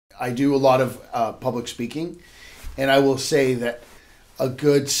I do a lot of public speaking, and I will say that a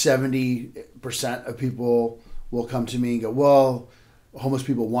good 70% of people will come to me and go, well, homeless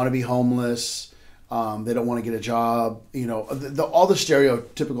people want to be homeless. They don't want to get a job, you know, all the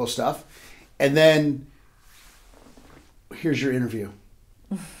stereotypical stuff. And then here's your interview.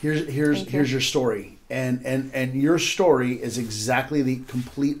 Here's your story. And your story is exactly the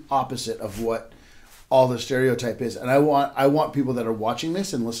complete opposite of what all the stereotype is. And I want people that are watching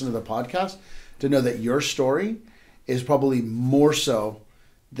this and listen to the podcast to know that your story is probably more so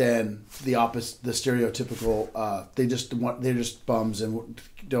than the opposite, the stereotypical. They're just bums and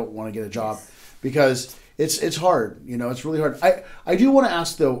don't want to get a job, because it's hard. You know, it's really hard. I do want to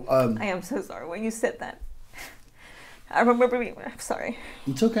ask though. I am so sorry when you said that. I remember being. I'm sorry.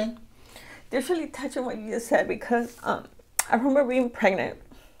 It's okay. It's really touching what you just said, because I remember being pregnant.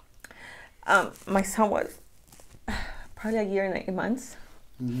 My son was probably a year and 8 months.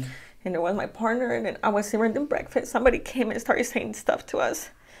 Mm-hmm. And it was my partner, and then I was serving breakfast. Somebody came and started saying stuff to us,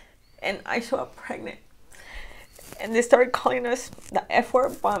 and I showed up pregnant. And they started calling us the F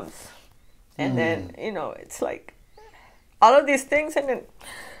word bums. And then, you know, it's like all of these things, and then,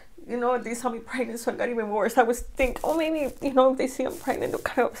 you know, they saw me pregnant, so it got even worse. I was thinking, oh, maybe, you know, if they see I'm pregnant, they'll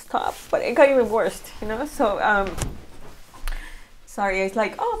kind of stop. But it got even worse, you know? So, sorry, it's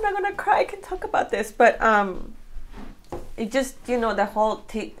like, oh, I'm not going to cry. I can talk about this. But it just, you know, the whole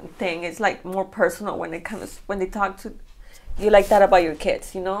thing is like more personal when they talk to you like that about your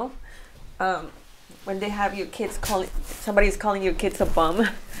kids, you know? When they have your kids somebody's calling your kids a bum,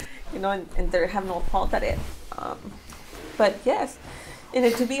 you know, and they have no fault at it. But yes,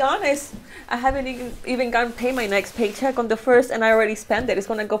 and to be honest, I haven't even gotten paid my next paycheck on the 1st, and I already spent it. It's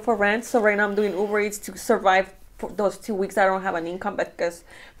going to go for rent. So right now I'm doing Uber Eats to survive for those 2 weeks I don't have an income, because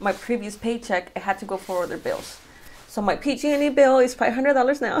my previous paycheck, it had to go for other bills. So my PG&E bill is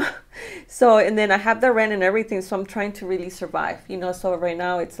 $500 now. So, and then I have the rent and everything. So I'm trying to really survive, you know. So right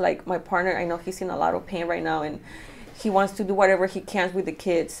now it's like my partner, I know he's in a lot of pain right now, and he wants to do whatever he can with the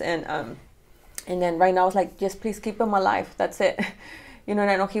kids. And then right now it's like, just please keep him alive. That's it. You know,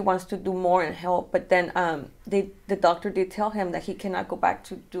 and I know he wants to do more and help. But then the doctor did tell him that he cannot go back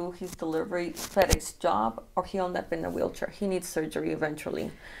to do his delivery FedEx job, or he'll end up in a wheelchair. He needs surgery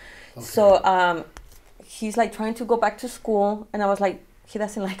eventually. Okay. So he's like trying to go back to school, and I was like, he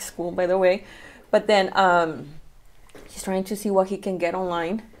doesn't like school, by the way. But then he's trying to see what he can get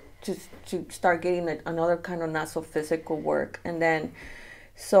online to start getting another kind of not so physical work. And then,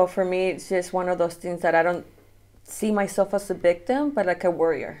 so for me, it's just one of those things that I don't see myself as a victim, but like a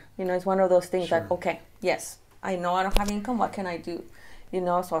warrior. You know, it's one of those things that, okay, yes, I know I don't have income. What can I do? You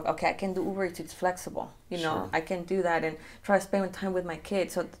know, so, okay, I can do Uber Eats. It's flexible. You know, I can do that and try to spend time with my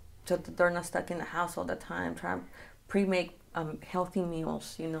kids so they're not stuck in the house all the time. Try to pre-make healthy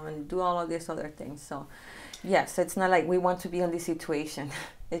meals, you know, and do all of these other things. So, yes, it's not like we want to be in this situation.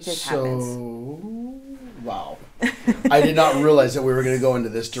 It just happens. Wow. I did not realize that we were going to go into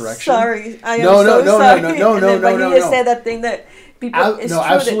this direction. Sorry. I am so sorry. No. You just said that thing that people, it's true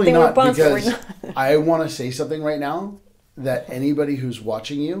absolutely that not, because I want to say something right now that anybody who's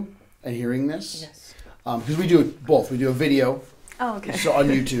watching you and hearing this, yes, because we do both. We do a video. Oh, okay. So on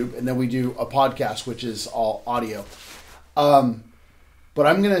YouTube, and then we do a podcast, which is all audio. But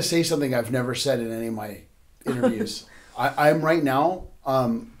I'm going to say something I've never said in any of my interviews. I'm right now,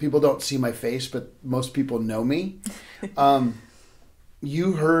 people don't see my face, but most people know me.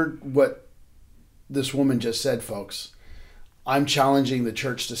 You heard what this woman just said, folks. I'm challenging the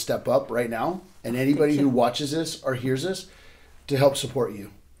church to step up right now, and anybody who watches this or hears this, to help support you.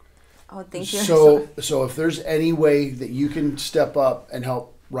 Oh, thank you. So if there's any way that you can step up and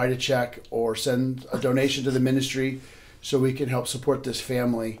help write a check or send a donation to the ministry so we can help support this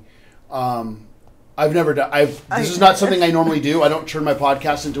family. I've never done, this is not something I normally do. I don't turn my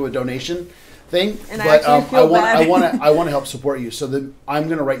podcast into a donation thing, and but I want to help support you. So I'm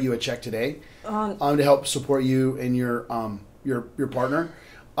going to write you a check today to help support you and your partner.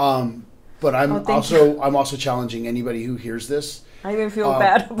 But I'm also challenging anybody who hears this. I even feel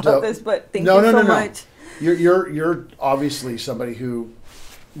bad about this, but thank you so much. You're obviously somebody who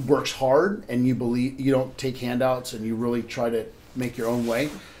works hard, and you believe, you don't take handouts, and you really try to make your own way.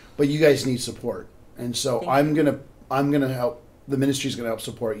 But you guys need support, and so I'm gonna help. The ministry's gonna help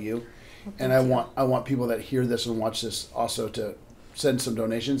support you, and I want people that hear this and watch this also to send some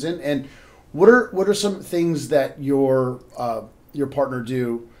donations in. And what are some things that your partner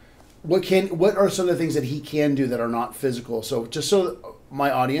do? What are some of the things that he can do that are not physical? So just so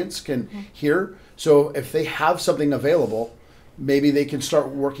my audience can hear. So if they have something available, maybe they can start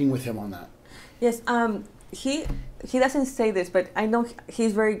working with him on that. Yes. he doesn't say this, but I know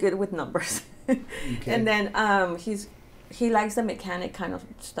he's very good with numbers. Okay. And then he likes the mechanic kind of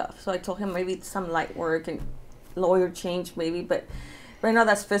stuff. So I told him maybe some light work and lawyer change maybe, but right now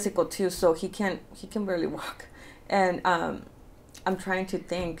that's physical too. So he can barely walk, and I'm trying to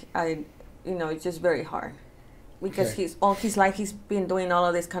think. It's just very hard because Okay. he's all his life he's been doing all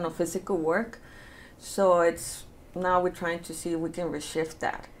of this kind of physical work. So it's now we're trying to see if we can reshift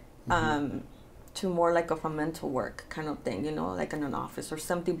that. To more like of a mental work kind of thing, like in an office or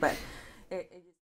something. But it